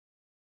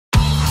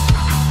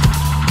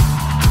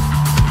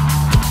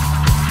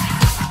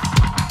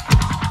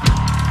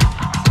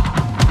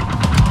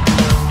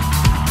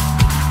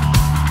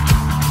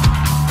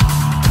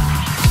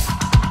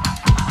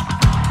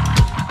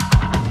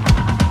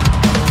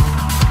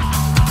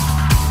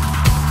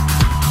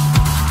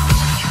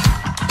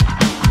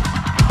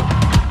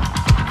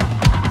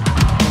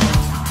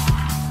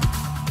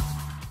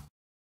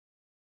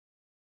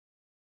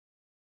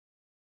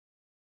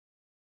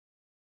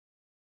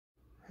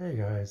Hey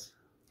guys.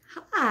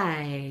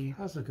 Hi.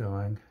 How's it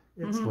going?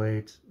 It's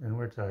late and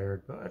we're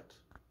tired, but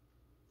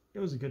it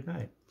was a good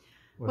night.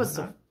 It was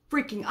a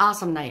freaking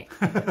awesome night.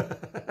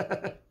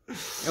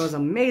 It was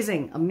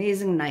amazing,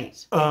 amazing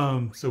night.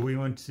 So we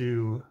went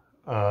to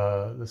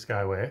the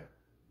Skyway,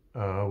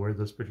 where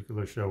this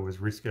particular show was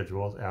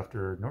rescheduled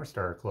after North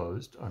Star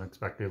closed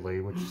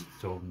unexpectedly, which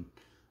still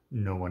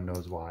no one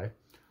knows why.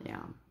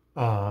 Yeah.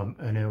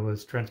 And it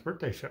was Trent's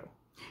birthday show.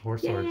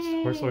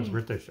 Horselord's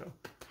birthday show.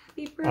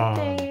 Happy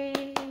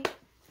birthday.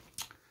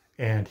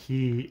 And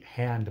he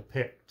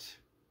hand-picked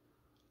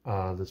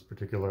this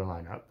particular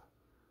lineup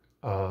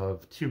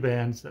of two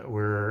bands that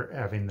were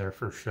having their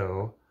first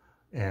show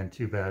and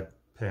two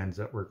bands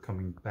that were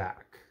coming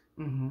back.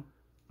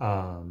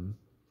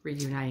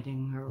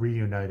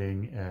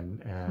 Reuniting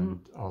and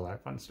all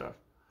that fun stuff.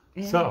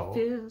 It so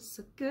feels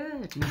so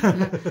good.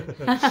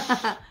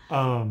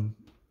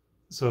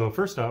 So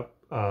first up,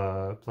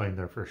 playing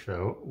their first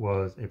show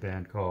was a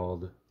band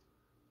called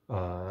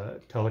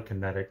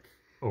Telekinetic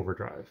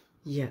Overdrive.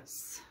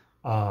 Yes.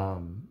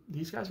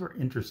 These guys were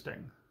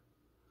interesting.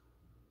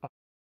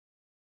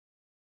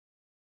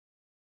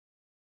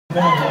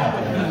 We're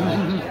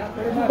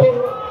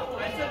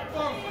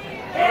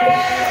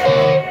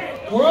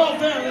all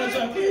family. That's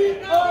a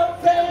we are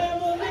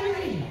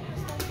family.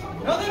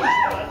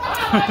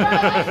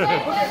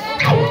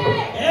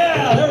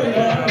 Yeah, there we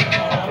go.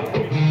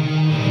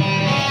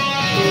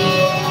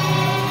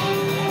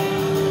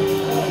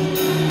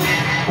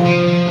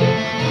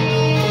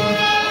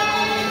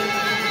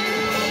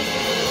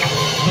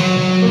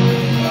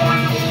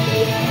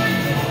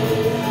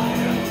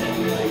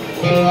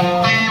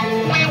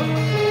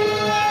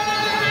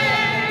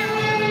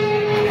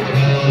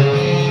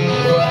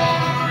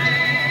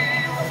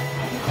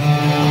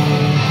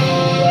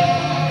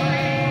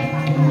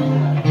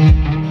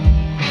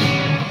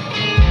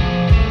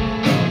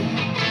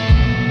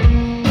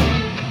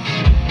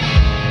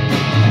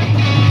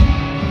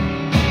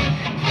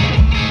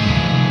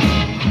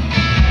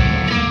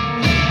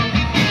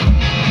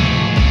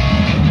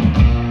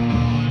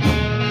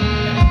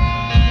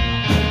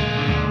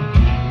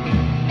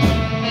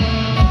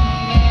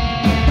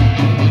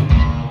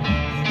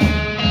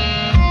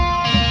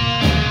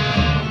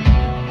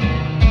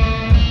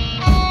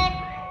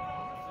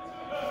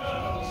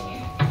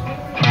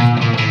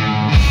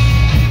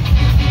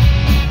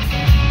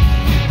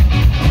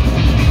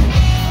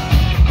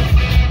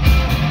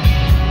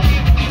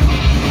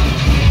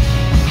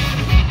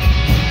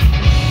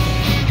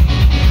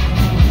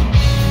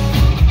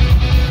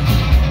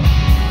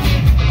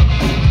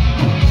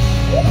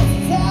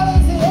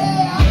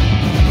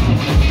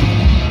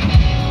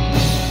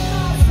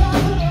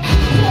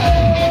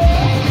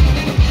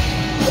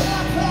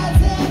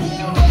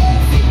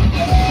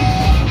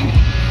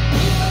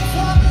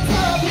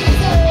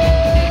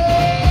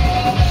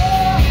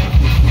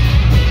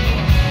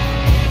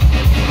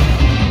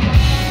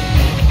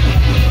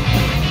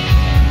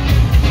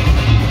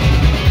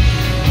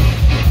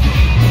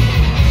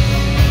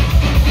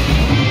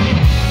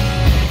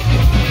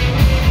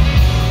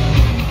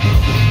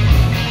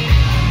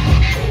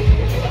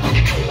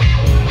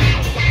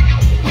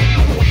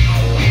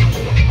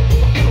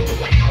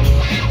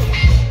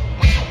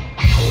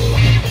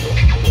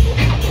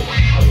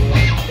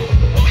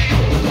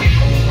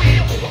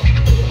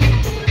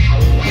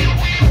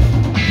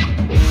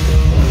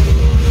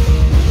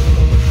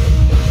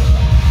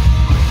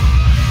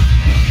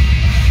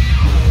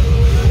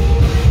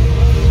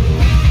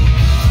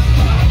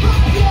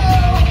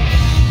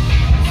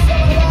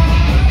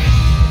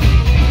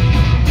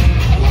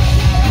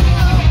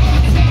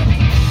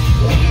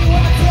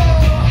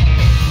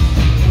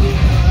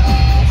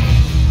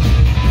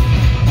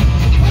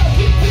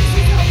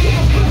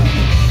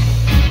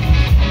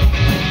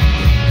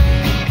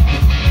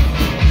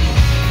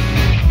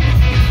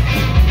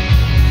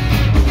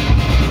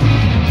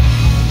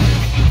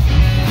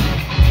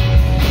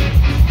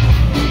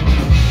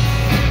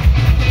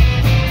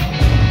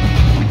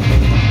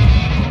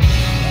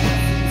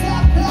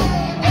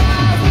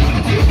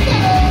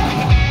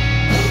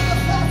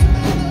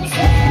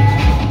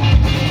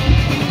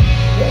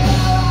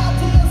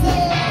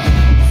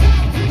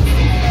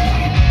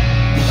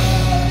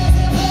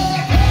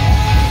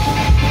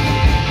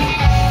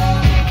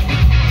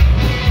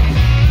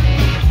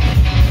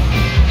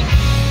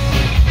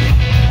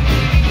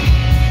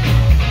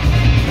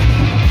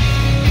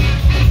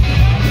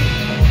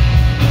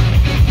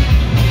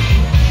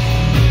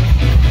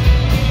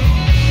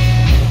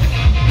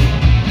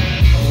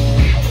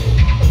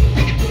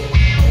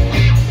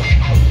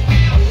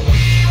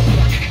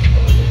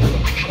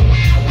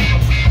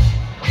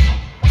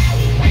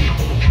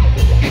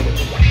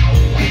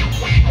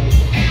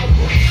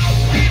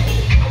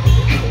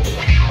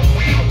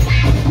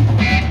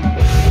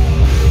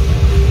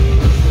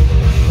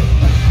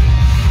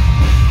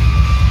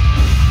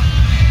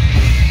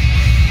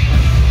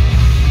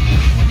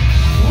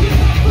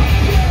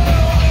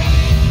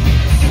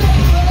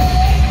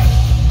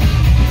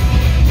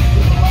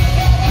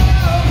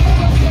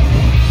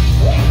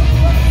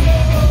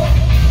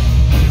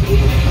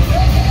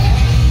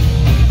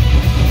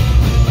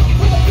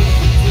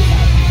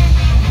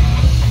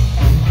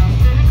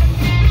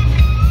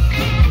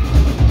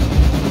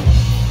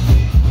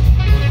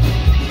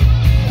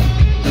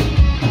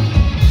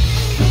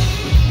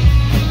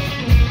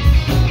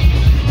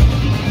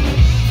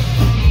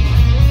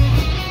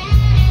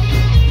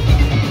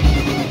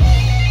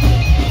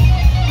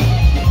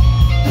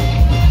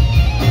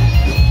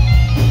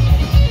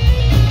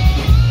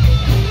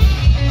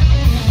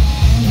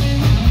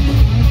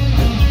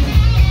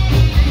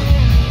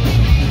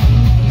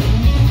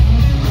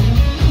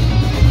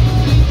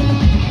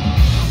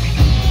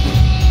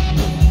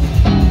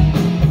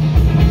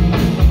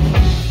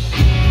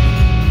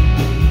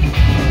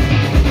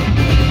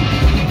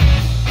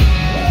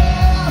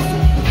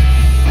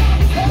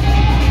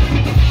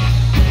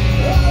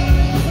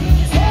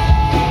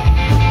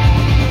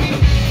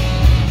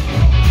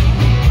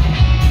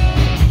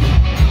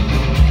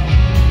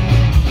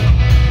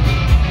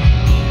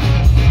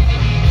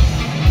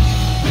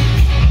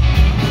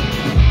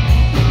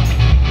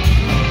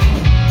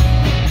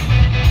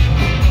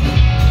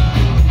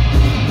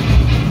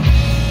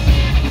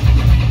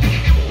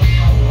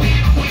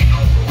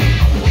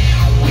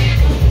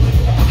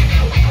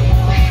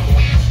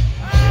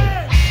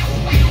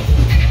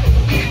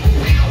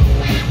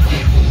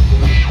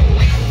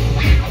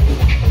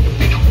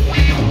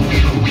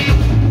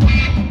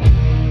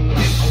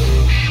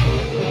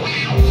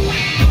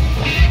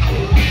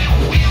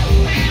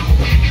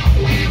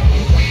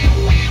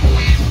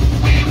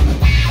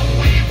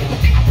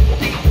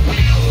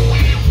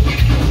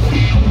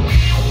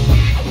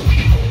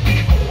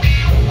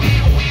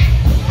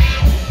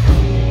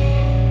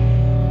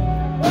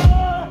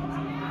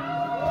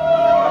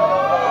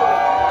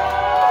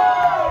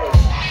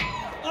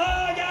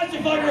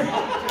 fucker.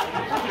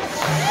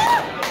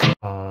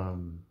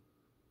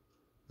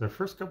 Their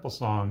first couple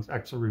songs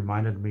actually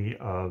reminded me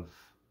of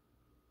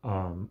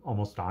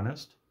Almost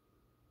Honest.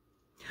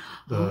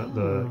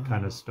 The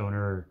kind of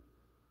stoner,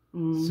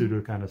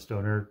 pseudo kind of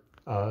stoner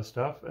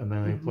stuff. And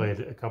then they played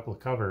a couple of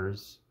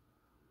covers.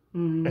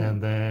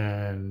 And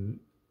then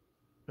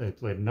they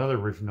played another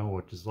original,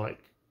 which is like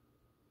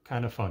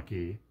kind of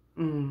funky.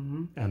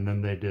 And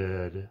then they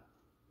did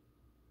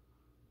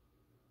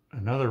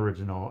another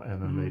original,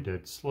 and then they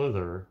did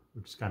Slither,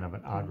 which is kind of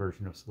an odd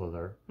version of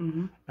Slither.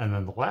 And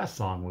then the last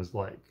song was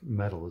like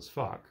metal as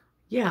fuck.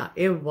 Yeah,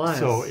 it was.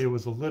 So it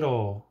was a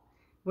little...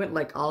 Went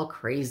like all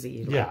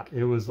crazy. Yeah, like,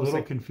 it was a little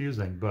like,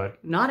 confusing,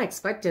 but... Not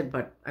expected,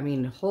 but I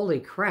mean, holy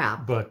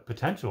crap. But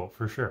potential,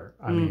 for sure.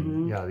 I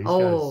mean, yeah, these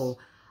guys...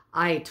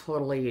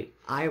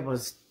 I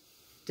was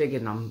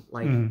digging them,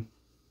 like...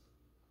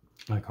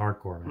 Like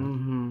hardcore,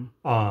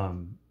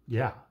 man.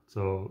 Yeah,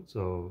 so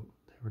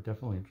they were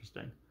definitely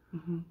interesting.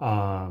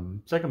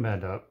 Second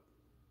band up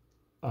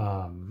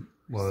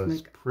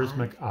was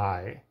Prismic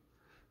Eye,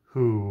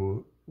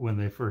 who, when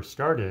they first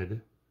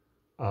started,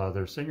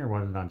 their singer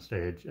wasn't on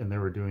stage, and they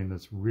were doing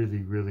this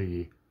really,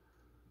 really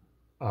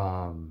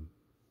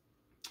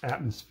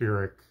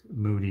atmospheric,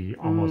 moody,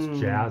 almost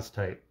jazz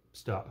type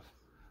stuff.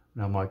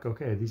 And I'm like,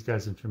 okay, these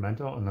guys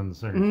instrumental, and then the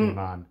singer came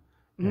on,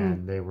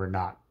 and they were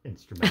not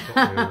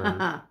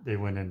instrumental. They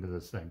went into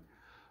this thing.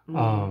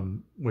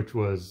 Which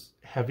was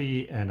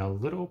heavy and a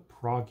little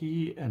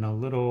proggy and a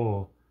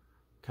little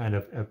kind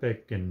of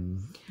epic, and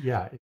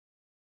yeah.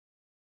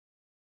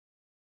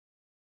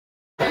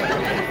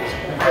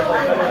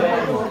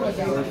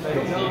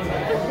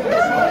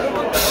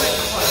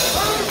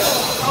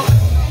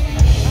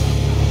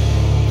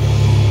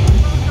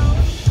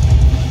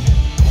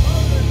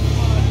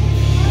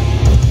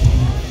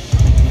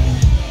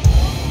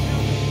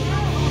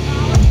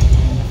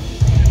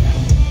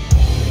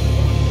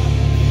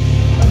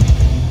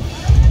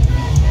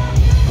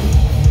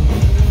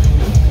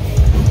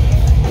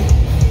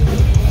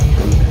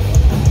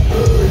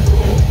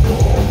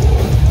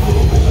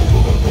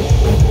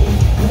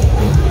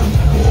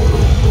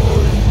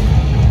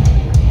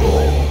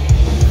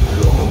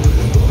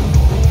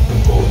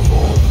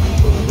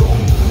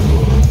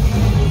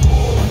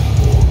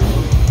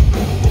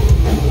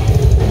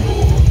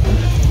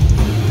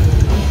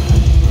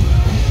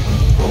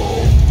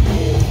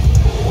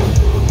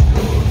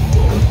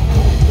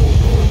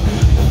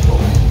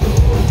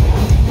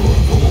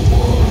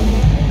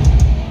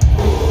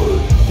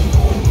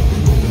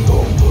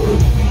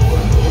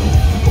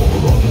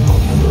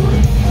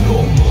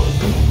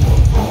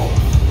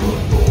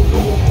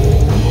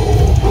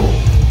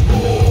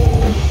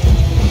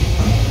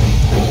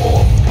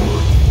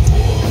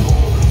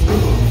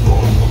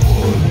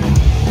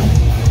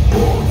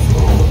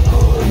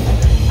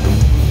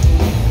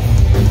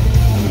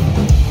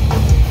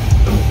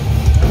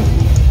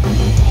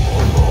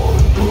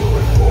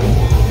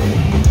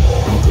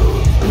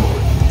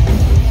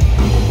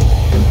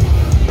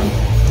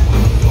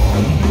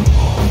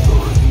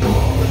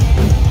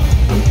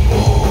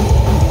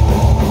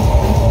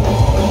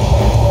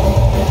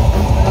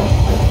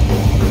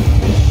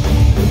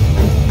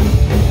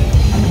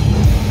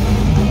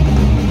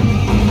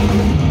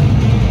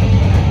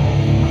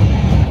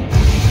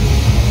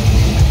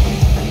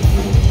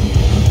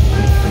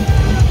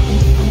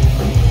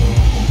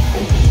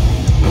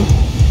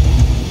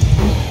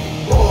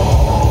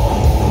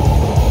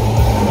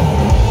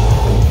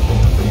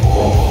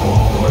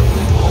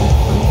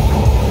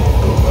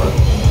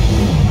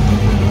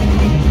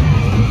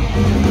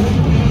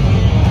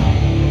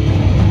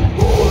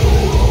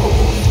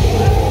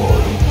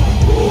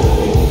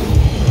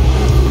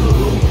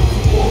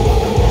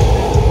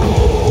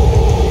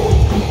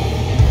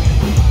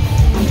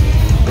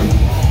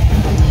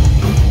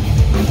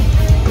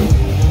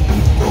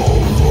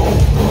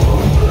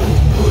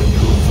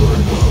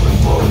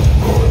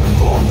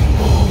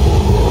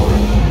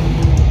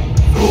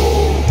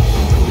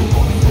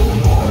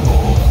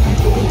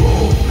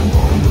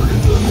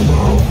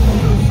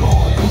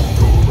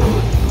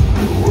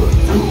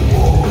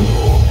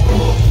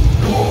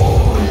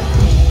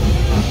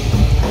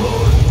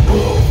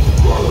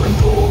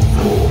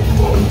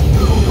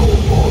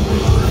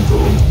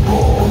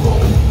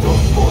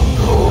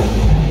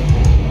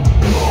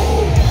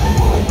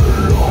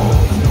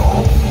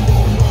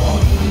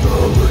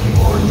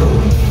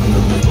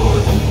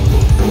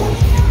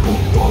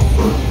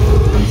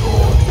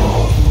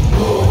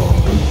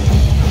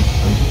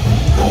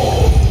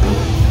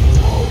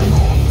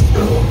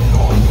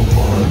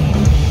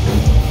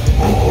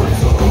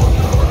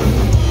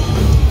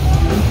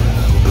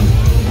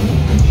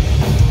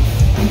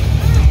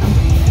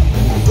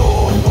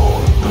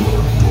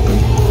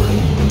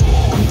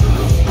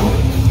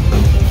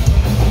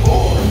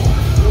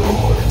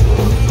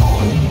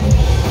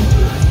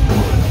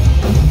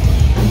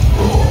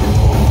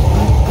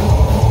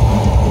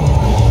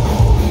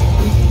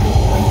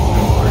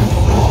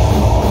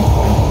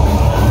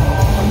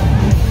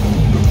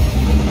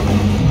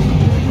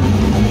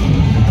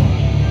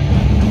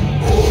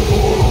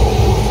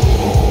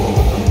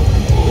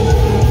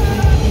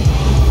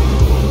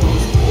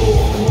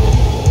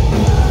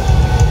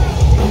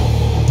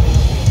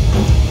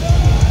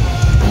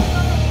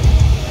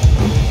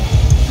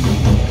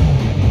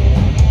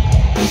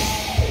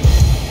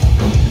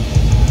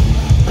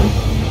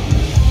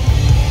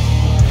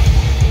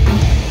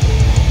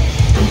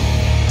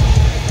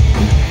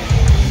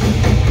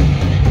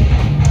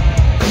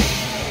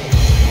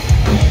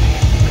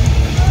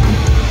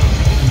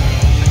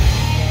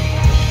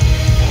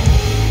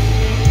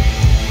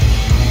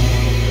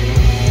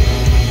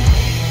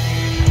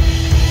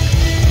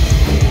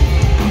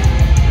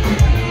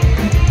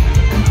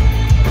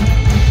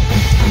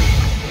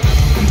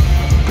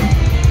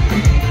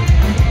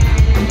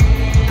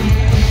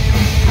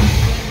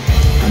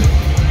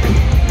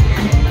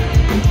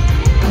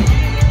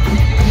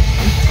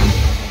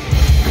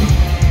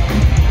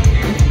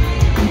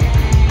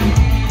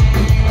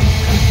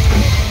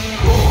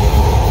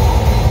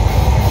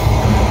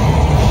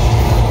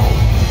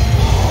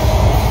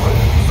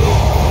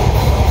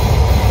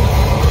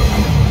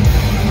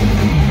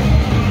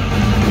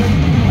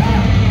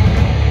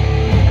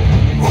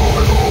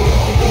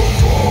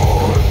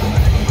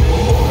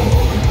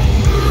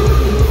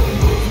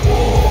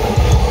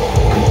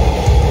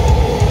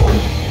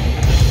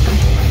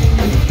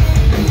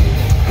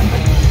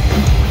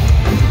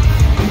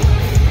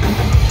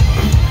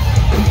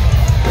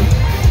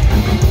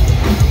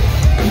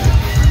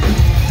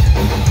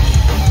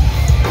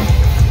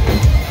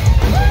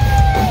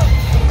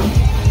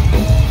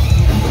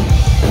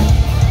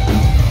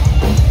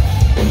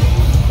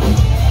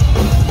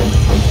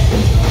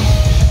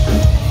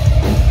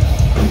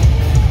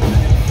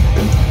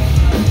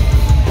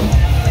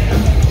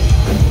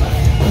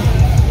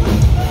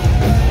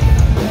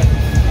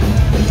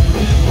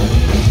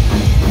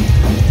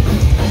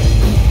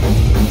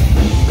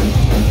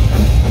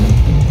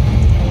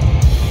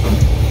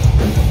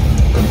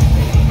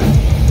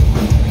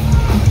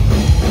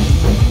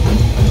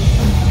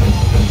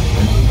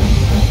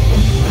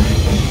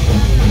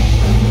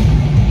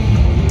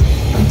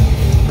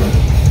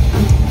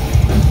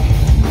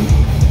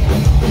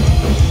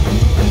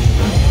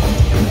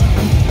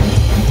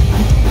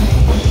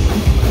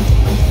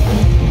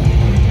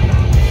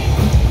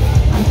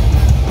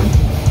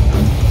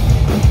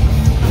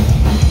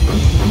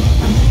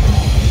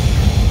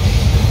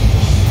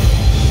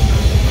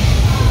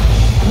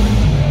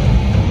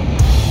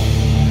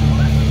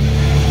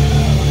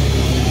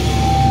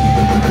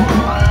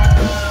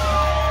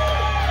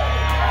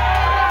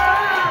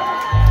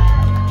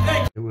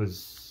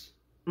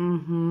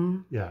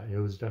 yeah, it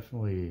was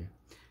definitely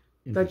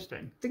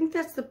interesting. I think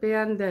that's the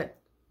band that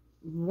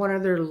one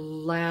of their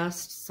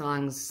last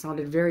songs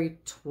sounded very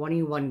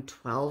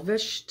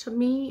 2112-ish to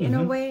me in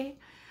a way.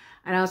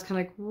 And I was kind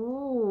of like,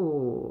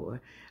 whoa.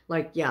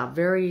 Like, yeah,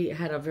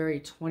 had a very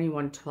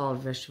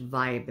 2112-ish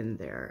vibe in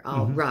there.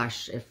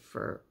 Rush, if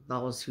for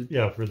those who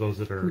for those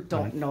that who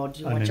don't know. Do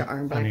you want your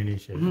arm back?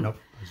 Uninitiated. Nope,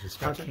 I was just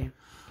scratching.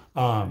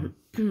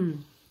 Okay.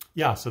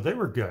 Yeah, so they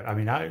were good. I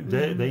mean,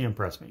 they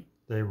impressed me.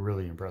 They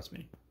really impressed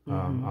me.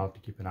 I'll have to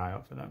keep an eye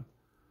out for them.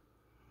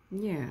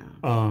 Yeah.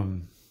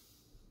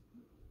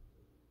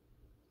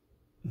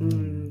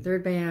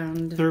 Third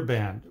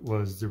band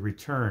was the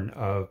return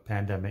of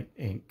Pandemic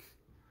Inc.,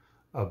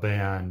 a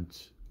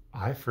band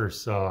I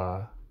first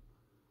saw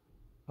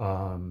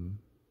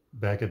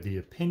back at the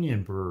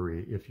Opinion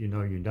Brewery. If you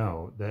know, you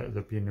know. The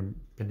Opinion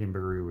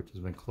Brewery, which has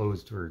been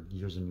closed for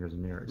years and years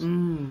and years.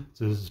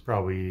 So this is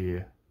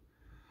probably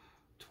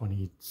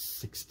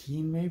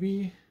 2016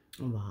 maybe.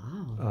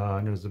 Wow.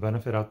 And it was a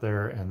benefit out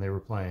there, and they were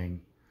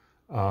playing.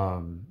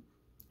 And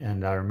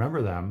I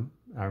remember them.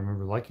 I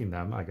remember liking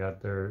them. I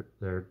got their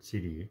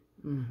CD.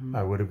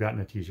 I would have gotten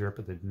a T-shirt,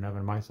 but they didn't have it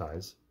in my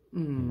size.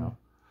 You know.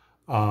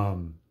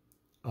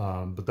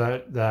 But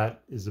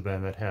that is a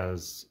band that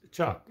has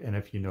Chuck, and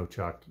if you know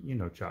Chuck, you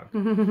know Chuck.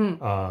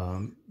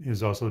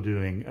 He's also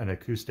doing an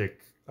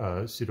acoustic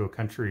pseudo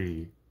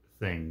country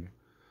thing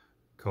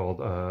called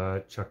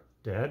Chuck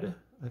Dead,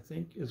 I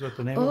think is what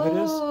the name of it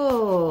is.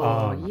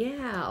 Oh,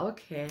 yeah,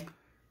 okay.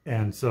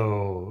 And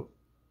so,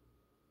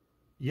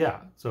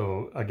 yeah.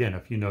 So again,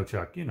 if you know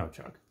Chuck, you know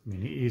Chuck. I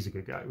mean, he's a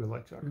good guy. We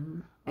like Chuck.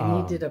 And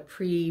he did a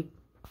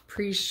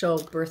pre-show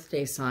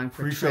birthday song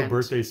for Trent. Pre-show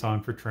birthday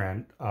song for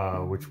Trent,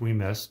 which we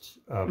missed.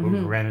 But we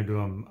ran into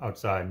him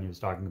outside, and he was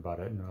talking about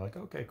it, and we are like,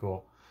 okay,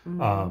 cool.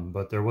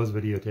 But there was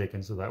video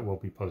taken, so that will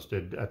be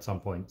posted at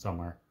some point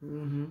somewhere.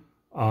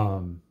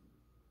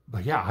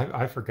 But yeah,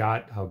 I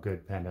forgot how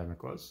good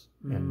Pandemic was,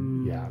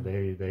 and yeah,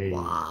 they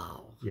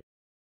wow. Yeah.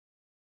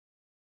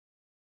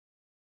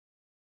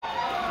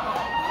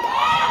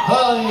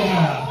 Hell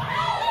yeah!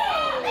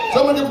 So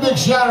I'm gonna give a big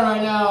shout out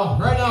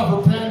right now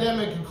for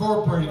Pandemic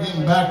Incorporated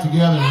getting back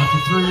together after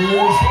 3 years.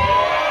 I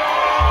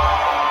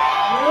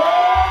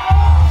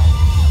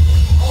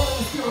want to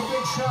just give a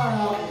big shout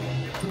out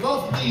to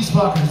both of these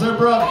fuckers. They're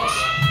brothers.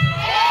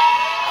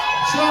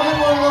 Sean hit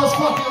one of those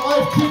fucking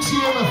life kicks you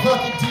in the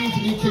fucking teeth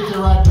and you kick it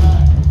right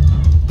back.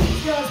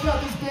 These guys got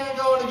this band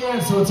going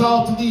again, so it's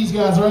all to these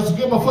guys, alright? So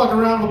give them a fucking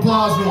round of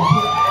applause real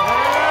quick.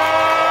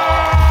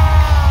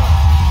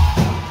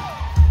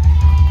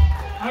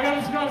 I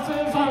just gotta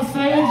say this on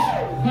stage.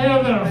 Hey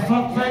there,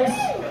 fuckface.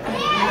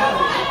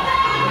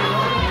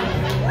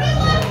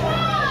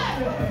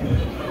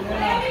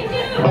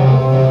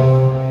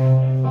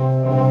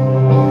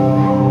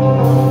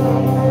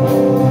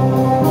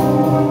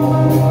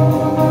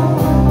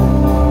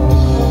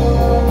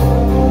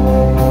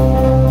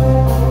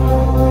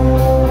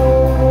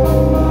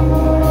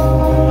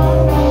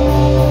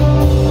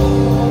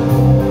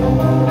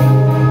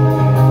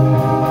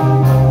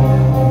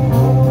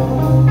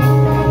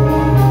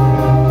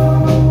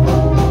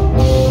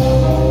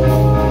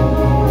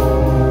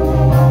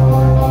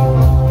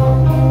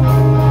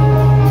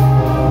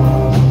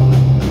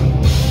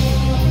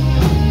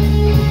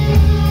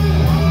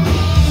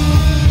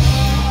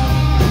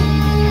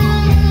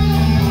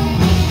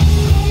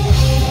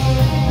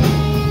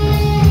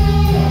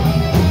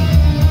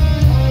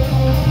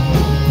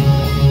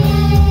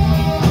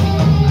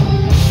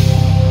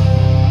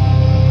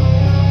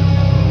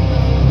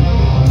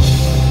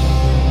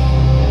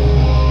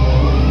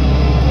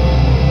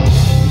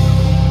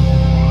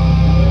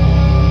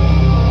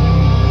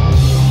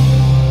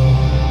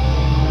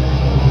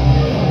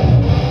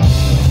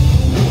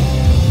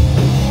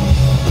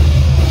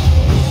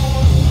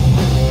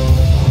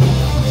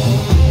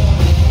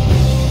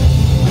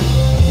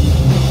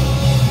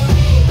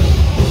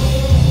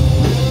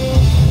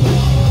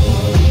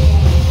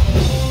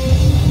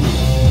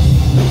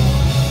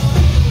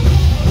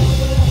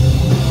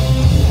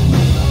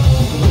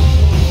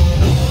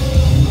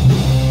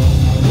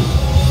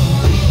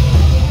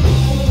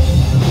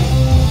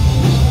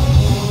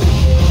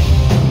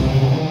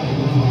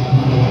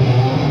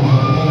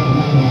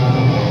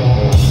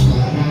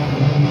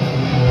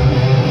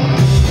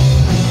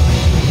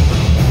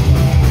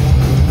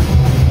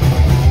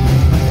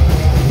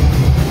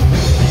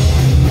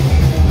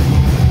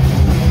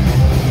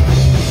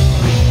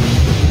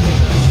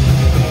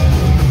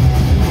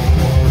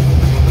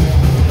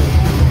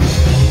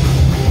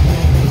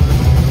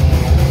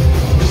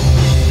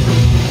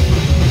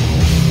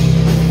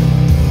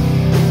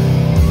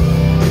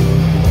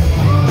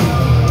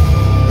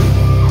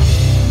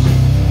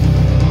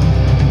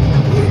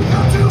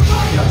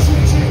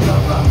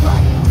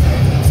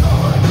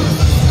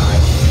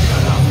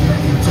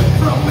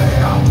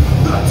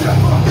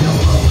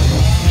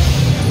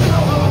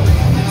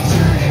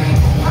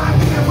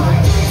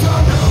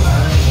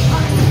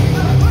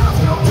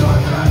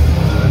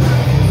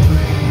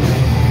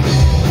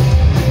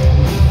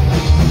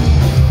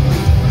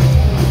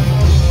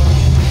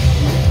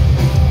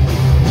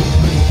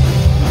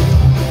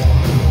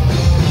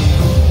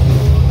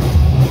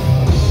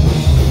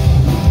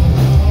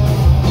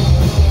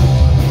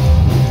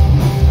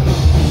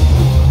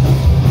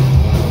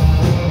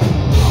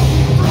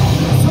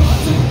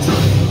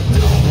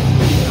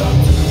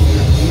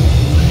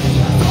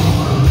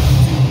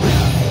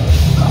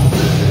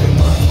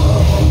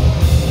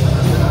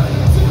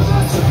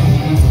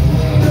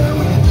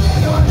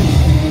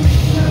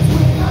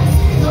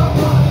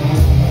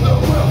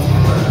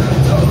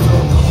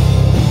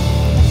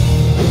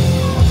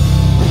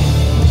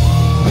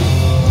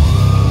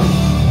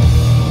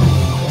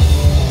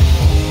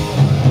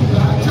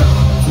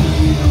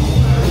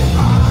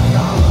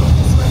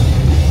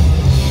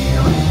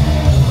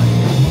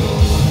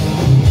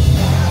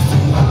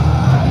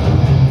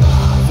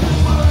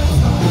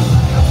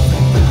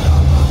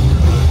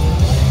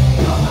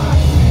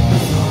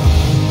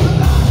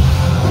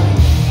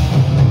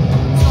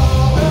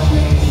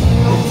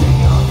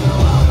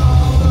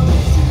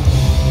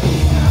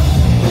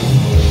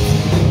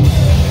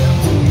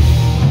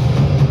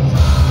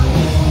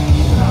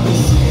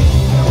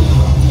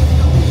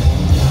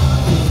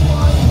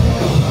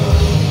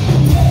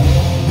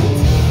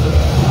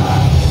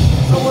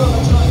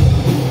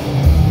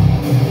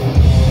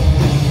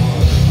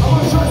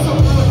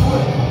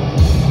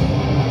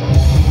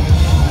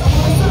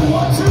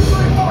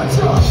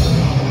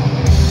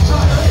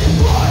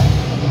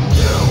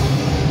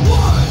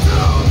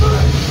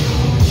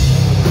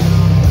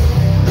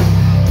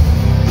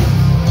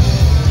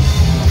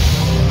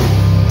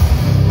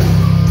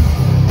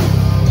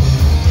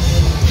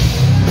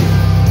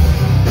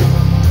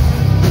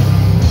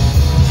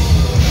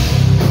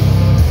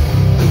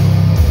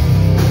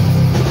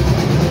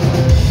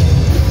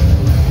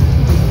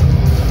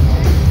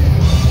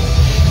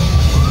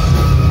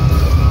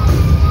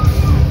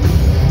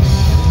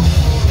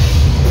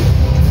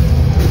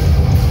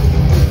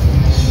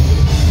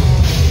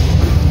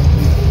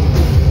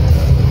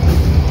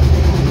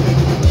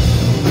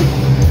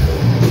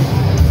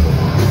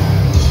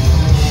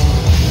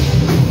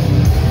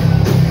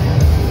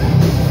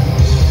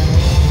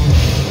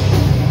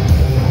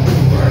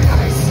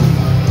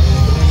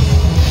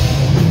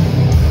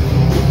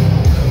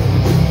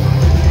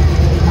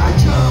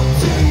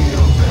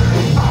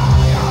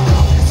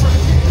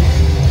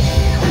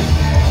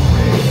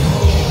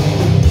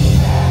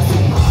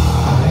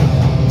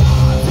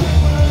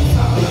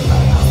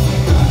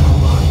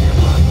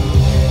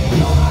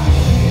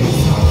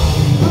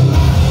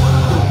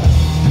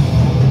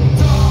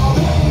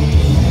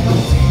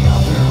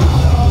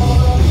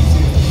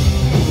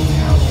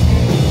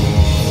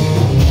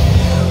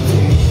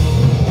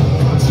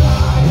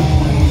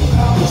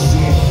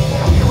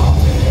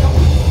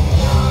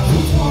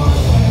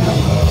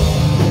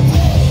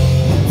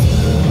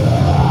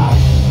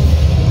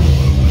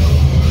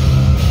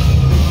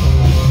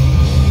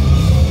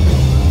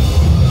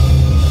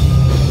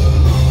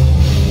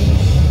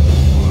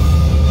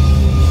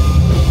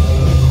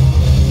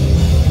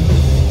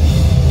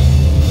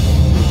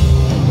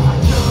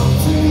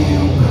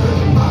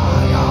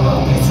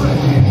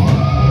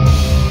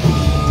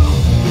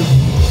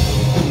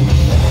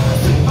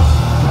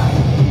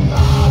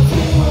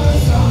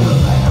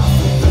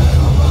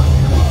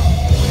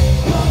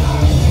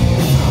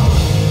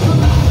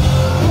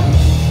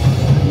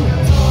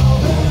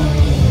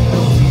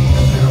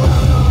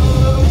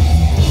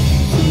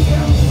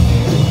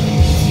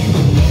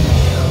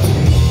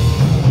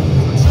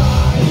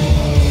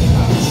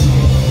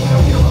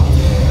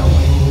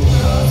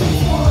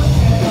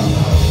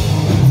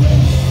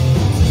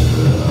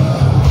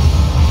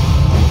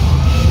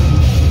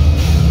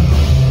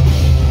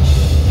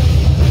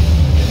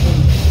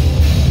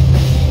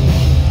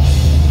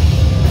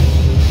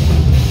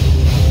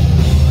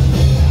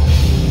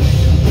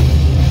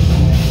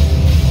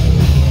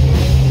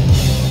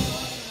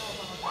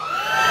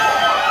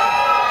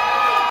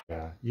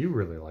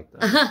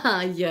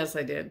 Yes,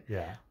 I did.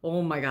 Yeah.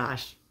 Oh my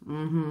gosh.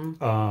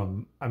 Mm-hmm.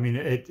 I mean,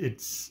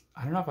 it's,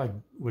 I don't know if I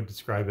would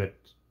describe it.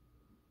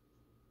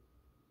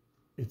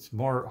 It's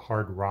more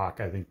hard rock,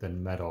 I think,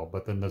 than metal.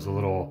 But then there's a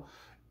little,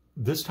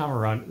 this time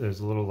around, there's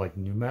a little like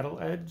new metal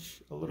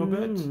edge a little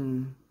bit.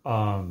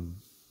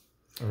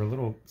 Or a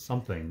little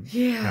something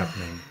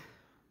happening.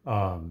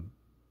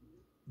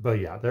 But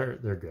yeah, they're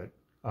good.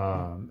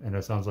 And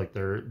it sounds like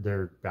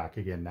they're back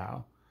again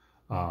now.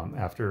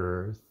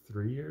 After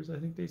 3 years, I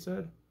think they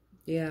said.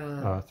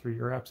 Yeah.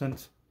 3-year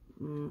absence.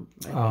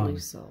 I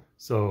believe so.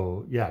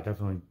 So yeah,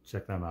 definitely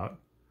check them out.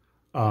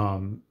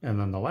 And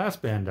then the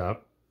last band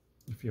up,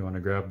 if you want to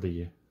grab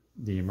the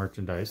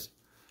merchandise.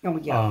 Oh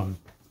yeah.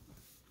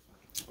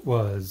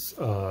 Was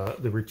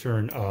the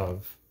return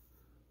of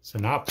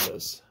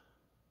Synopsis.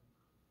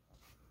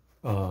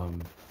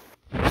 Who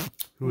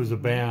is a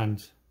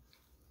band.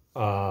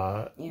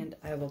 And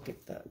I will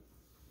get the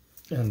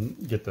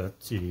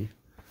CD.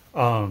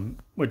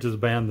 Which is a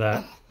band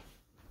that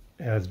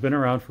has been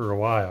around for a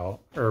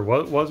while, or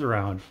was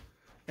around,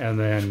 and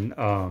then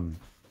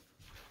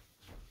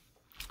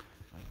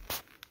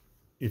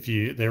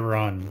they were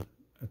on,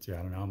 let's see,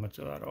 I don't know how much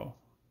of that I'll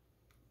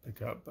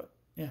pick up, but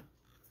yeah,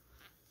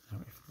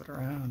 let me flip it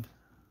around.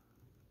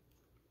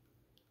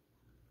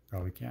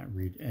 Probably can't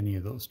read any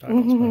of those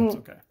titles, but it's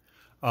okay.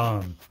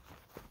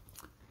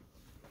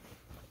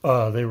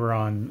 They were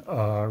on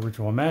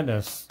Ritual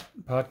Madness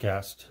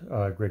podcast,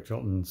 Greg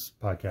Chilton's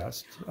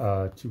podcast,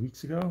 2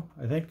 weeks ago,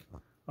 I think.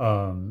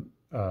 Dom,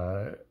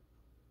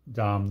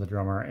 the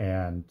drummer,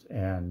 and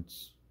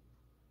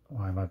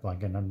why am I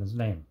blanking on his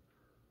name?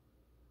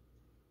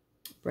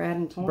 Brad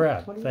and Tony.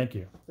 Brad, thank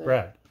you,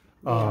 Brad.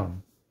 Yeah.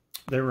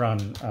 They were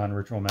on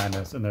Ritual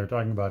Madness, and they were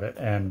talking about it,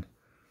 and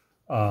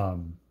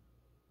Dom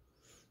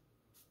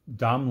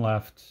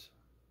left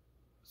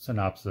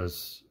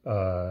Synopsis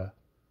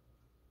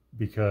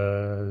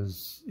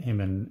because him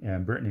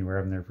and Brittany were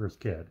having their first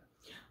kid.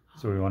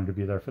 So we wanted to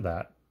be there for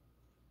that.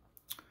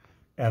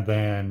 And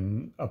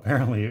then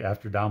apparently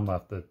after Dom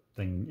left, the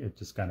thing, it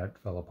just kind of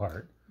fell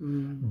apart.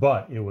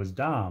 But it was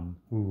Dom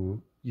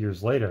who,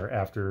 years later,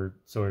 after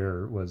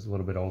Sawyer was a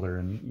little bit older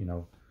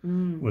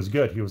and, was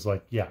good, he was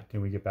like, yeah,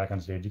 can we get back on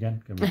stage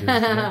again? Can we do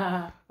this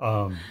again?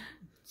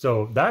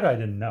 So that I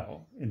didn't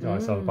know until I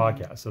saw the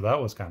podcast. So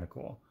that was kind of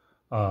cool.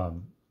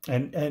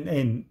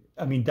 And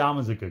I mean, Dom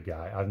is a good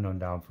guy. I've known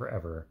Dom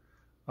forever,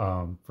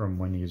 from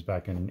when he was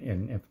back in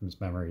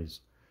Infamous Memories.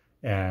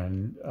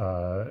 And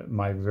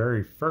my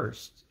very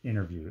first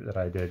interview that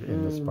I did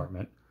in this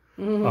apartment,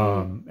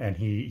 and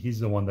he's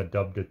the one that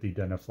dubbed it the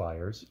Den of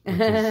Flyers, which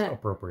is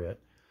appropriate.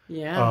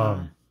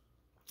 Yeah.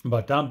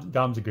 But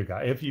Dom's a good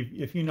guy. If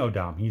you know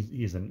Dom,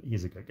 he's a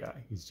good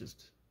guy. He's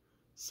just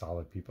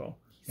solid people.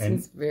 He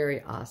seems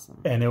very awesome.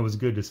 And it was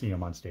good to see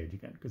him on stage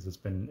again because it's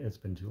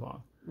been too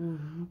long.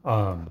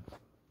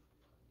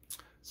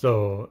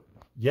 So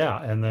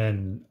yeah, and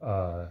then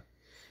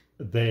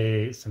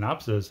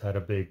Synopsis had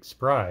a big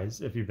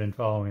surprise. If you've been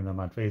following them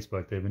on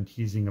Facebook, they've been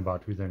teasing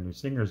about who their new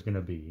singer is going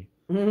to be.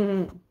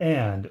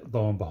 And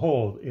lo and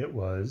behold, it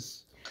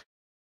was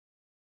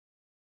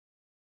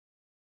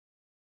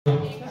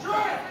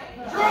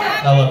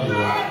I love you,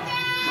 Lord.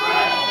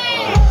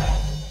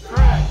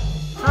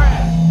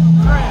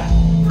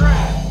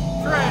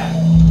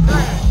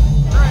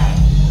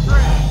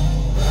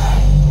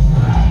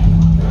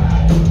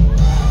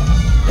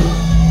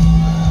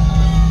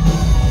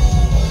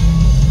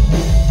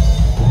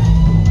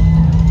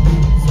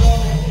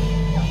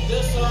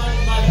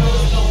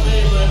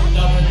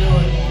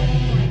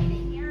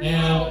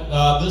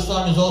 This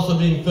song is also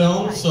being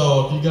filmed,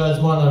 so if you guys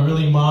want to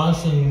really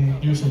mosh and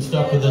do some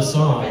stuff with this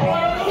song,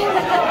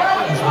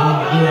 just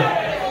want to do it.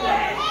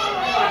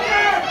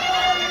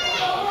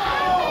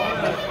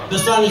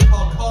 This song is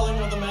called Calling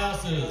of the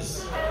Masses.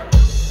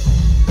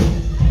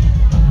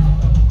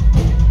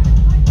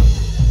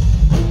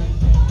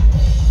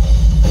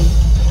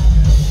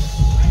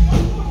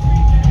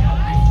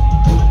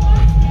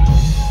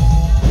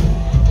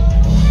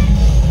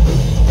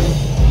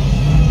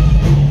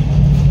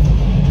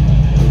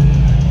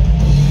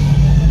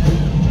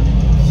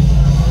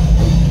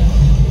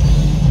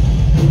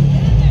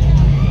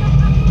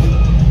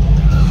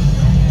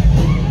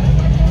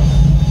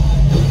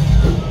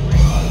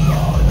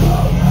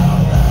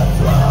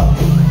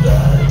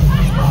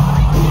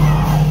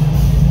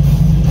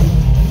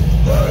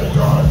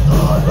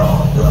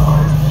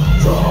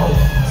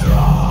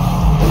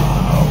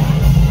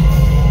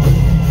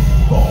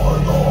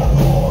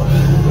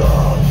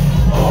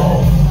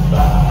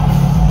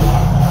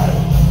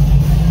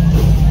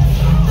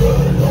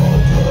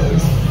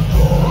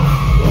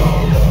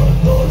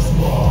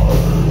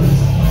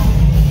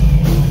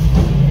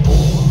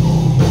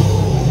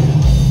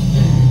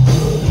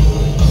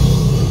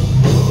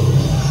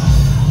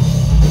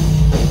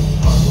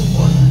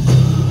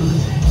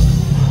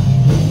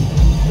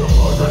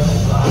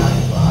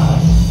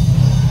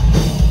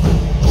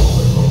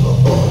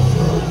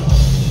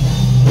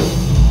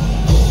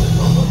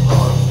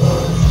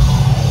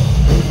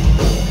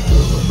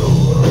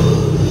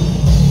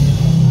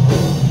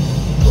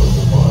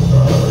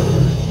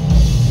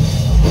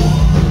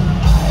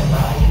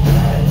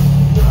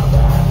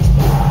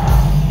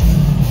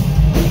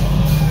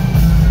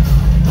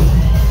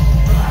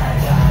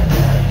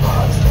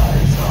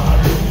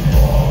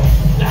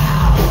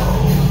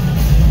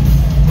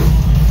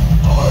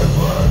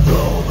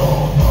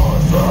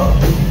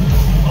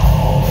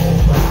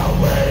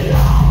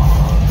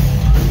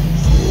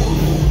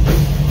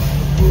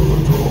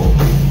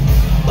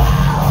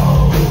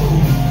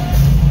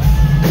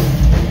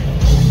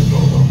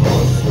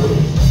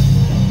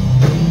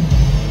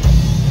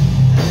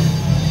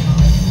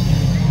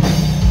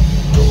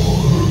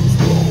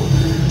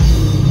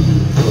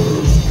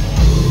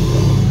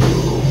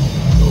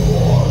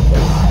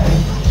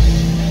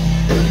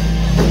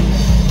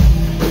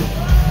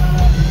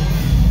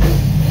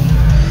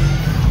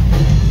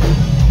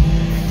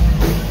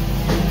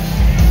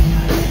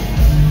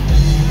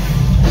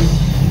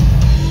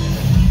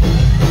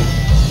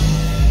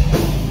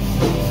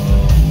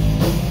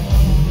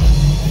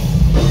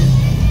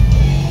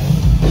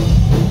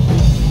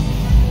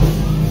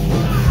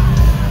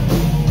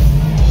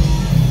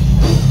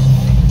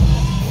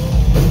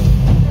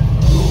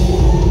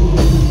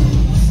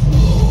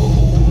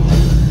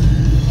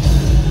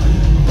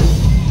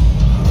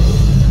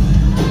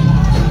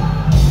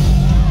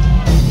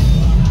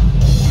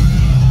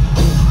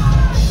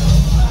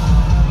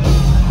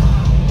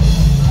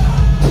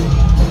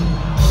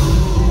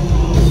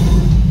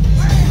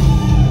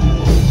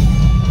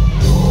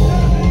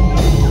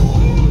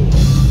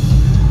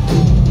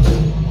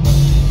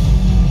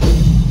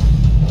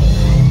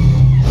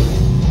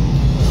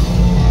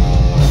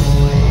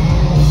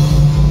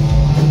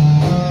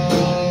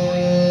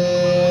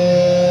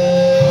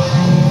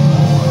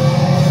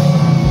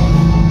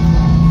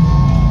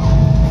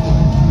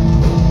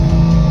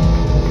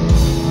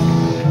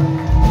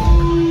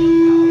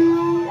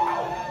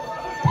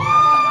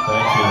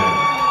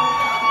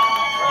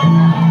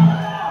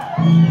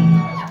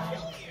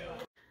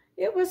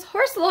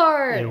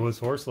 was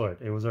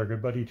Horselord. It was our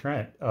good buddy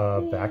Trent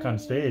back on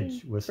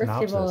stage with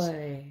Synopsis.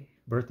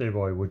 Birthday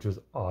Boy, which was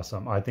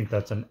awesome. I think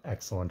that's an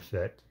excellent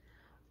fit.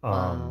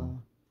 Wow.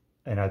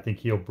 And I think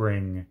he'll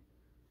bring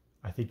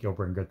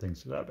good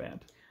things to that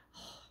band.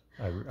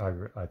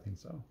 I think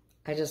so.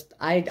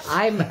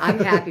 I'm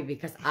happy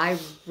because I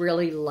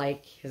really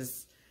like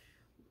his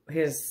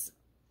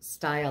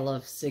style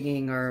of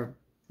singing or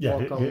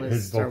vocalist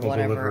his vocal or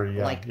whatever.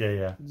 Delivery,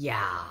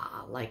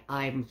 like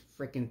I'm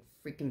freaking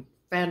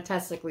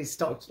fantastically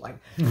stoked, like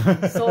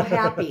so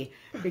happy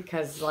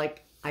because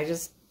like I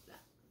just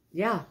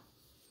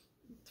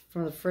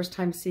from the first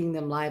time seeing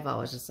them live, I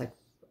was just like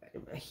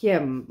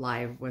him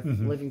live with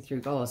Living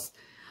Through Ghosts.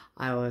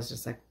 I was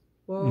just like,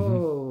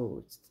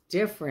 whoa, it's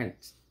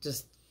different,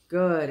 just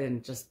good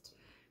and just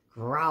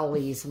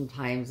growly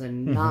sometimes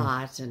and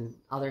not, and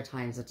other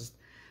times it just,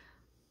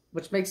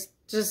 which makes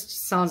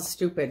just sounds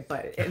stupid,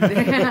 but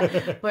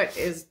but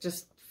it's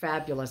just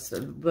fabulous.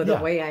 The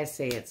way I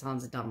say it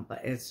sounds dumb,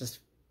 but it's just.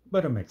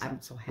 But it makes sense.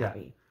 I'm so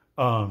happy.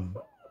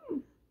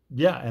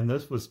 Yeah, and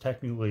this was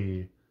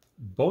technically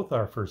both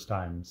our first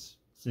times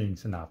seeing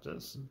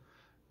Synopsis,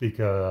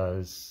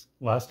 because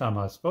last time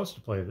I was supposed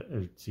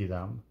to see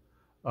them,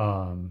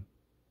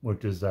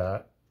 which is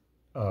at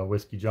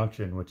Whiskey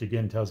Junction, which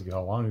again tells you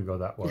how long ago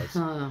that was.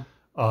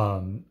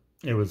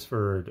 It was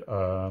for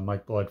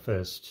Mike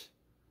Bloodfist.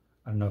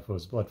 I don't know if it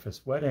was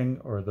Bloodfist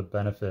wedding or the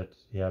benefit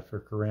he had for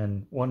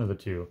Corinne, one of the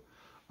two.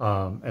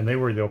 And they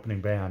were the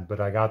opening band, but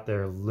I got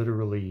there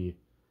literally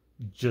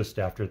just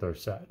after their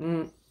set.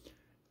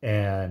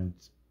 And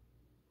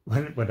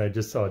when I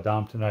just saw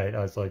Dom tonight,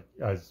 I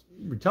was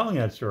retelling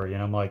that story,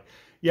 and I'm like,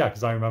 yeah,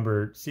 because I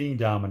remember seeing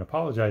Dom and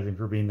apologizing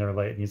for being there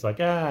late, and he's like,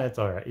 it's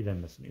all right, you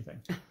didn't miss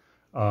anything.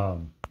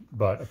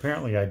 But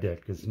apparently I did,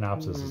 because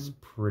Synopsis is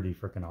pretty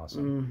freaking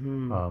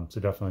awesome. So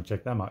definitely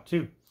check them out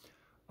too.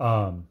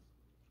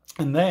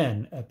 And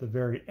then at the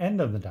very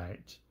end of the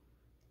night,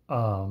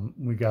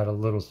 we got a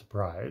little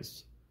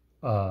surprise,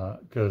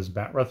 because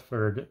Matt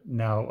Rutherford,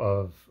 now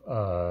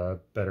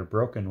of Better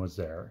Broken, was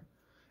there,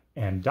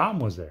 and Dom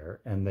was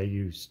there, and they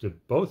used to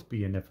both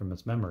be in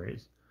Infamous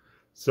Memories.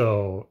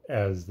 So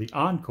as the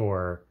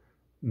encore,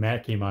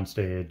 Matt came on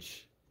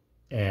stage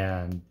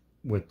and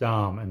with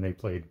Dom, and they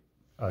played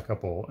a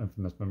couple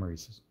Infamous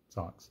Memories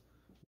songs.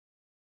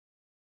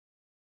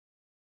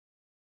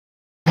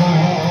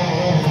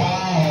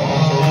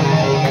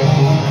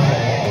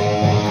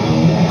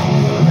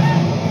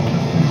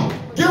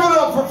 Give it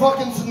up for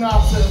fucking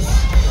Synopsis.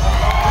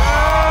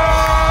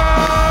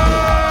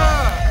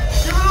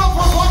 Give it up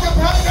for fucking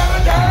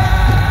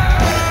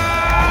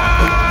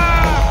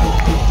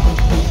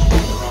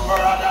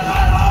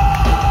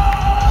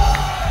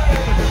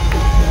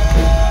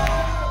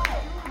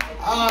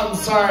I'm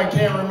sorry, I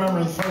can't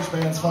remember the first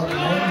band's fucking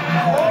name.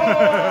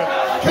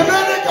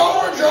 Kinetic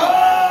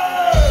Overdrive!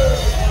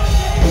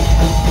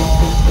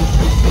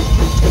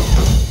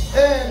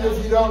 And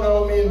if you don't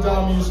know, me and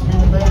Dom used to be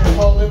in a band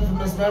called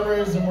Infamous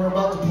Memories, and we're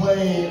about to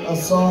play a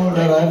song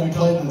that I haven't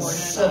played in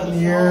 7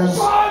 years. It's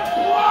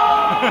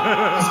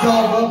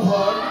called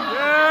Unplugged.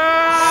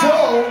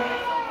 So,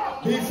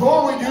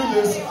 before we do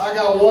this, I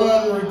got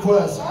one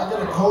request. I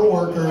got a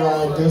coworker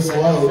I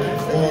dislike,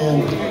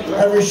 and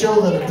every show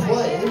that I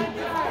play,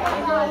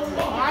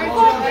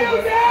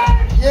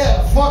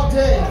 yeah, fuck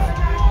Dave.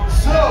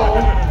 So,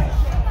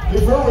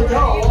 before we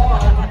go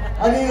on,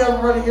 I need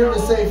everybody here to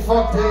say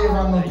fuck Dave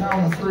on the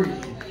count of 3.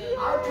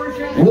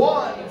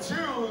 1, 2,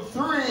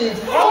 3,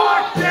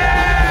 fuck Dave!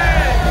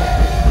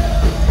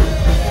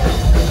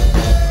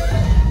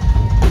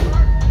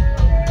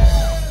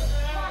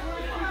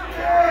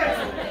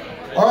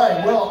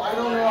 Alright, well, I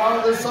don't know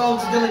how this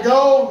song's gonna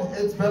go.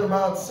 It's been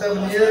about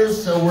 7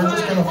 years, so we're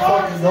just gonna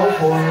fucking go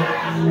for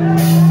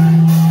it.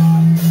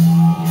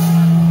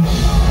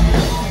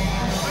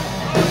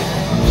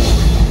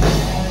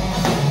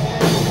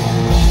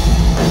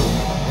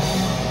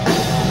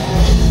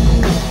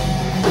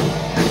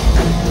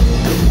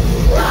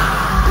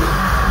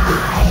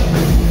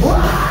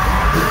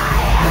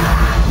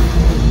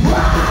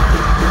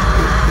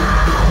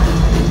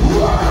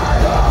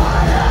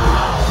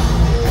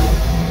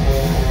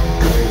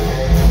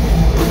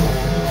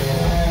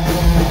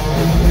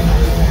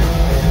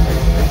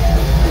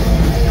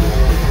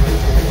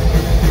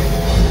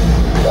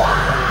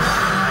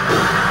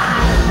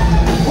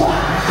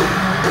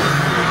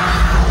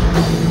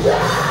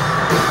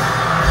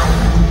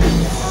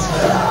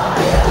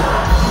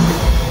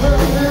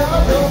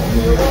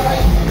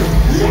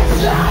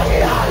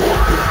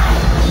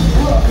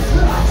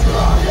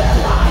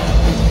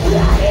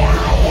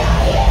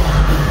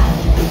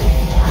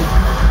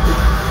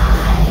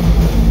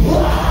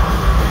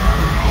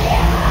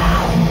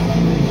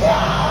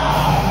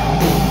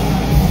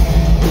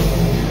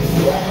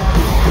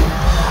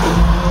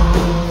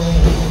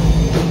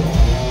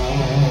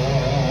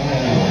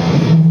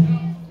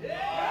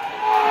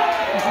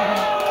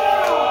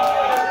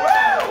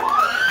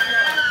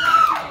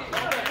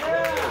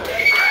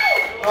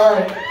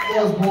 Alright,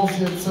 that was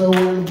bullshit, so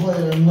we're gonna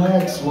play the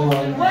next one.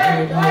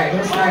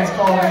 This one's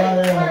called I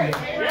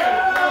Am.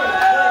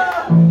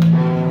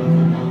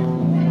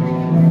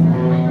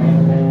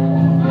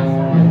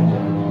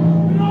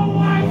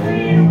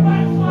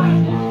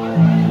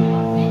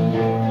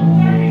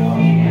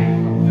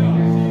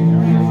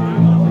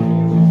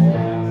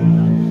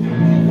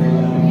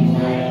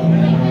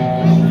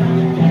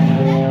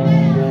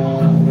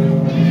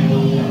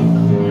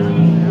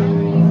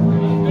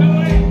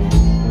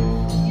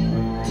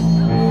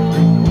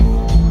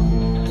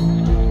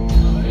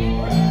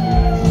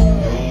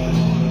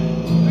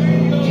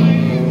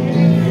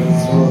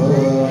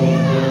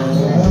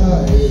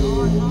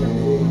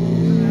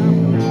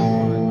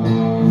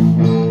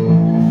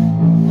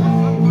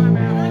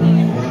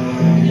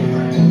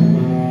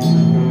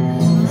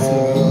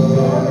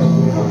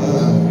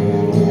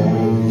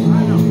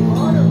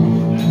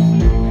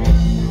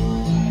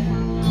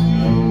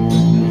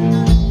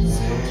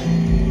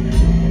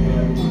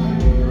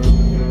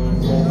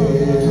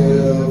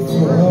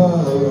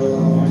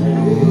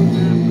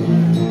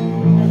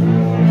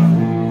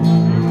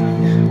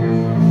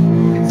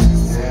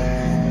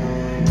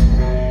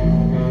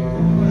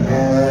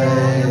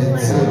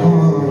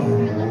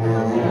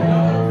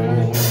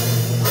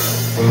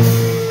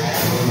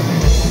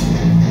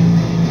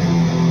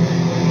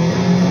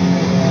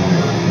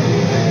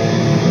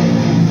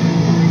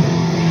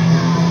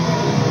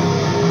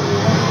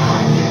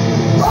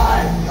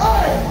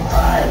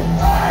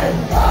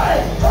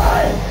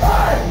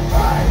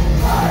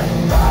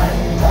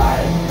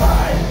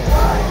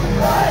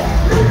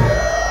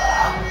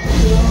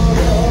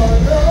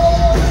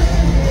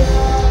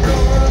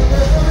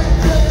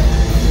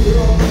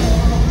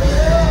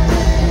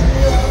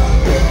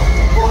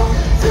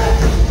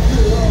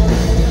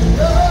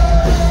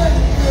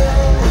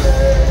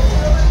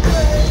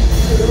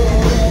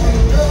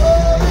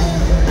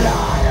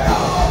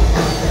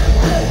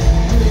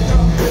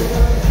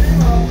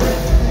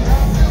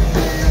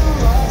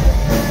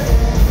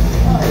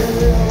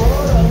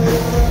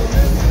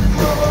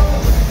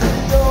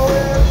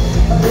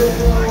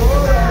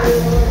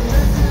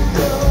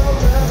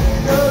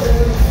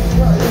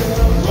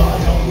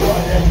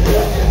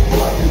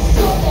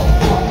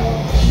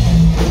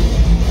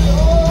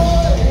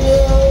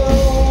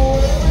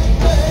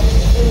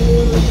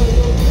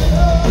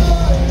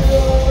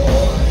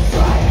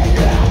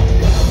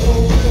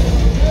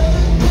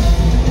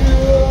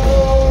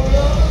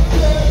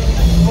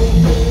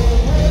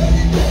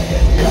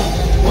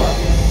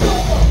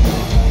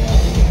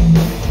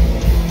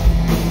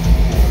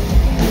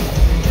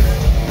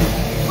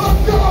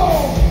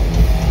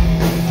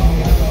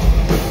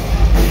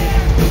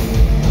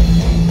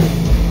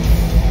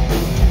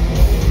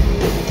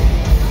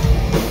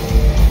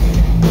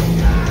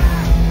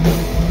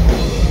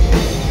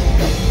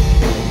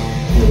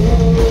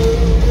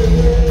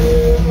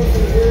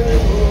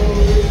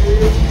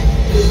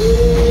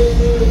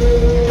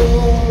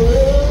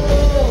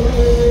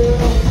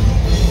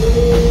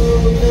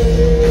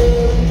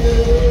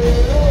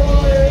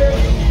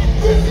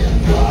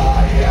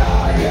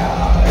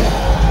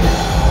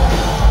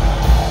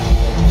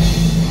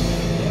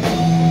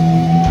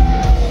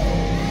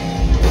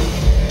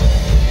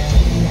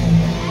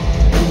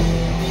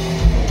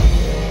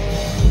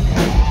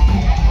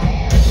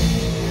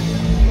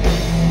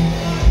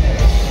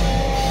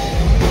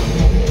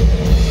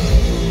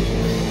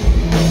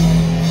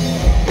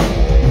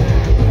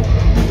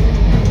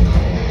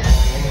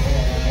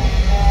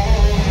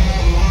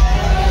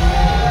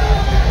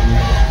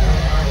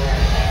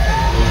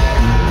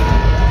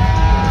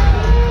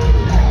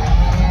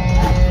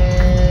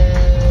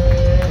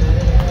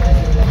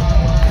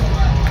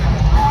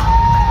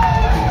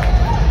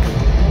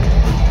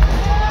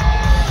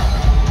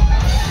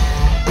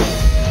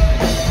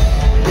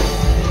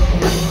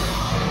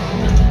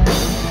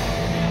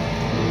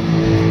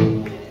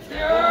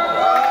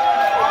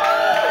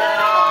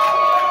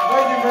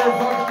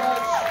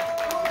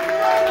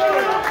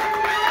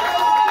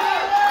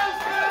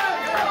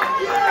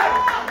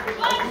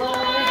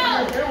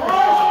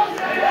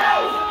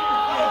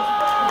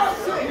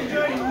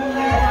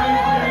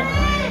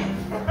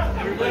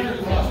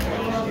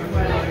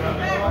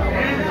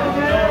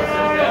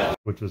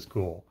 which was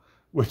cool.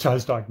 Which I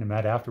was talking to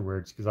Matt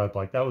afterwards because I was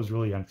like, that was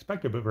really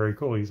unexpected, but very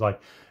cool. He's like,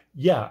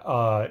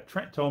 yeah,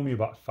 Trent told me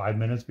about 5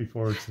 minutes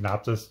before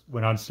Synopsis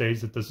went on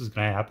stage that this was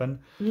going to happen.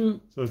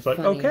 So it's like,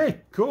 Funny.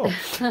 okay, cool.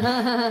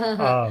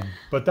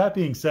 But that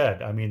being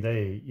said, I mean,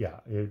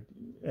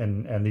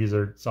 and these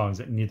are songs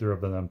that neither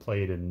of them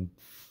played in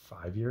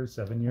 5 years,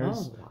 7 years.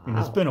 Oh, wow. I mean,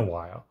 it's been a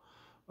while.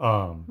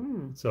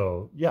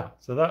 So yeah,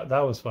 so that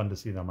was fun to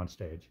see them on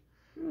stage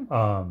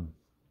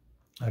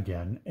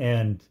again.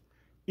 And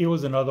it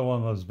was another one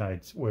of those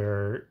nights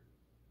where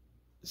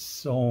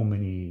so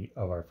many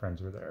of our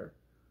friends were there.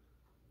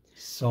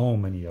 So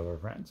many of our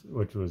friends,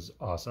 which was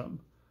awesome.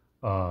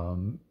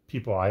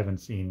 People I haven't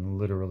seen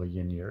literally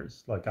in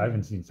years. Like I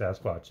haven't seen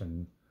Sasquatch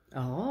in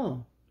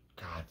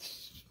God,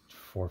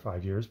 4 or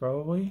 5 years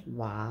probably.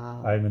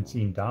 Wow. I haven't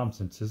seen Dom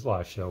since his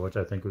last show, which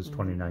I think was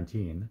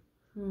 2019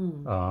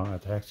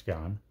 at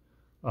Hexagon.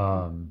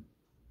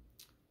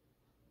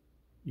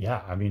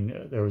 Yeah, I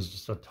mean, there was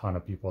just a ton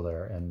of people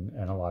there and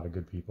a lot of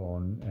good people.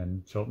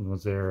 And Chilton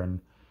was there and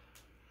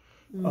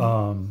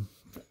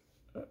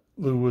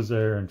Lou was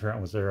there and Trent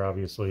was there,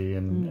 obviously.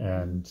 And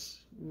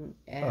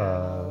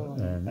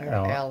Alan,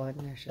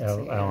 I should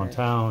say.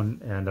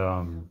 Allentown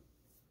and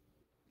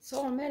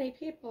so many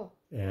people.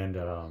 And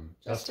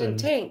Justin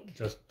Tank.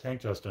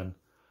 Justin.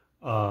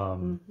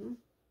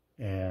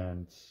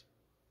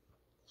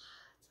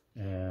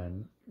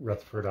 And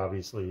Rutherford,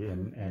 obviously,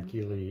 and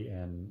Keeley,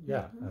 and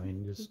yeah, I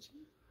mean, just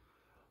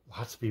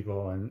lots of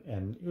people,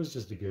 and it was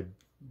just a good,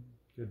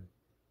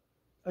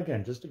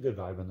 again, just a good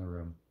vibe in the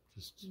room.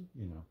 Just,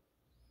 you know.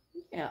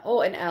 Yeah.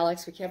 Oh, and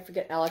Alex, we can't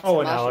forget Alex and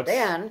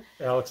Masherdan.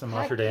 Alex and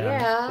Masherdan,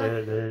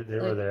 yeah. they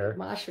were there.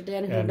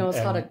 Masherdan, who knows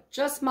how to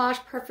just mosh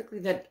perfectly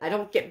that I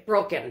don't get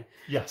broken.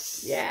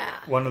 Yes. Yeah.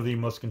 One of the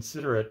most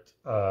considerate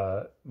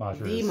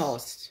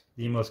moshers.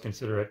 The most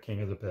considerate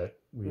king of the pit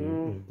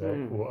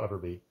that will ever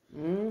be.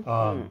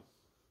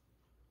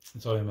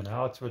 So him and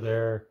Alex were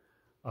there.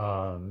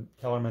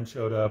 Kellerman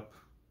showed up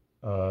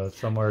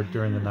somewhere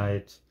during the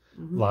night.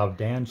 Loud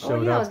Dan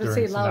showed up. I was going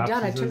to say Loud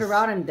Dan. I turned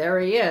around and there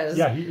he is.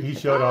 Yeah, he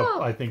showed up,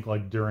 I think,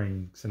 like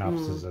during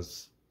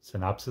Synopsises.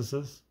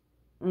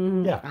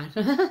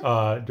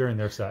 Yeah. During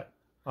their set.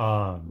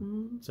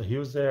 So he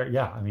was there.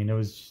 Yeah, I mean, it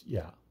was,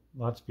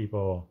 lots of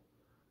people.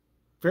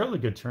 Fairly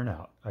good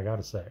turnout, I got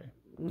to say.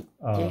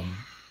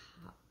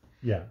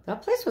 Yeah.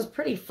 That place was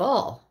pretty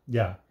full.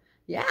 Yeah.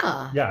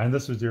 Yeah. Yeah, and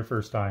this was your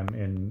first time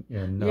in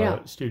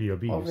Studio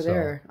B. Over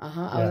there. I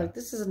was like,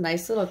 this is a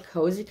nice little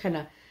cozy kind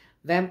of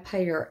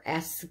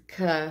vampire-esque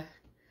kind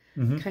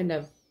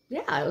of,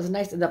 it was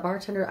nice. And the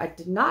bartender, I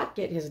did not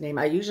get his name.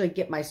 I usually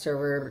get my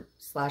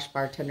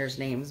server/bartender's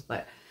names,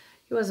 but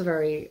he was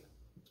very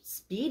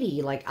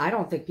speedy. Like, I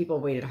don't think people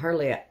waited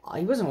hardly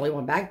he was the only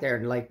one back there.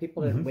 And like,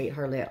 people didn't wait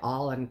hardly at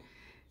all, and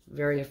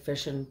very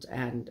efficient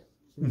and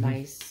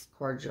nice,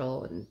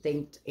 cordial, and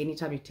thanked.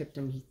 Anytime you tipped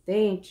him, he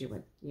thanked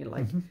you.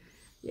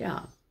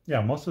 Yeah,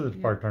 most of the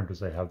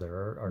bartenders they have there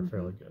are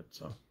fairly good.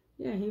 So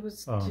yeah, he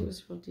was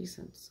real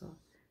decent. So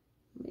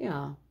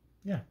yeah,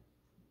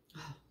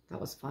 oh,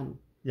 that was fun.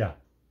 Yeah,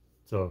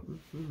 so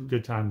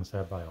good time was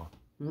had by all.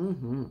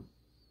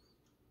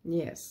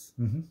 Yes.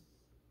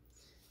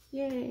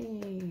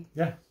 Yay.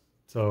 Yeah,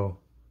 so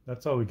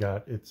that's all we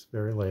got. It's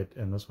very late,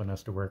 and this one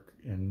has to work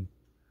in.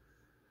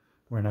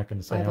 We're not going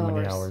to say 5 how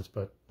many hours. hours,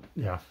 but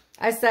yeah.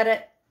 I said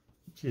it.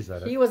 She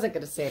said it. He wasn't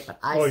going to say it, but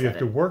I said it. Oh, you have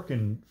to work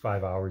in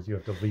 5 hours. You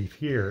have to leave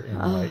here in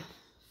like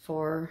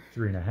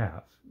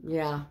 3.5.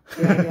 Yeah,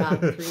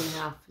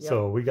 3.5. Yep.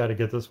 So we got to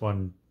get this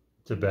one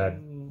to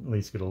bed, at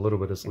least get a little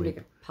bit of sleep.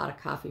 Make a pot of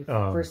coffee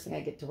first thing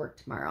I get to work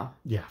tomorrow.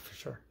 Yeah, for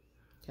sure.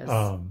 Because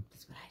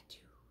that's what I do.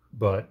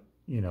 But,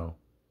 you know.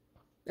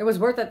 It was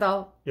worth it,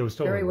 though. It was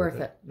totally very worth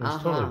it. It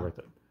was totally worth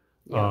it.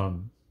 Yeah.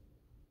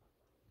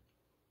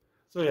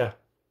 So, yeah.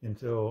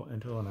 Until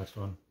the next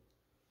one.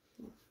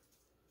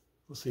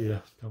 We'll see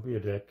you. Don't be a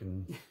dick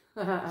and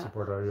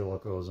support all your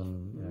locals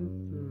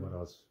and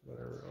whatever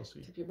else.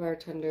 Tip your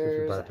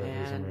bartenders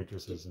and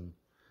waitresses and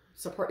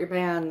support your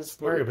bands.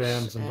 Support your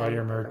bands and buy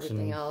your merch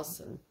everything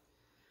else. And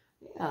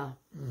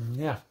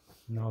yeah,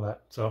 and all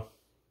that. So,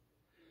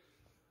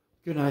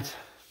 good night.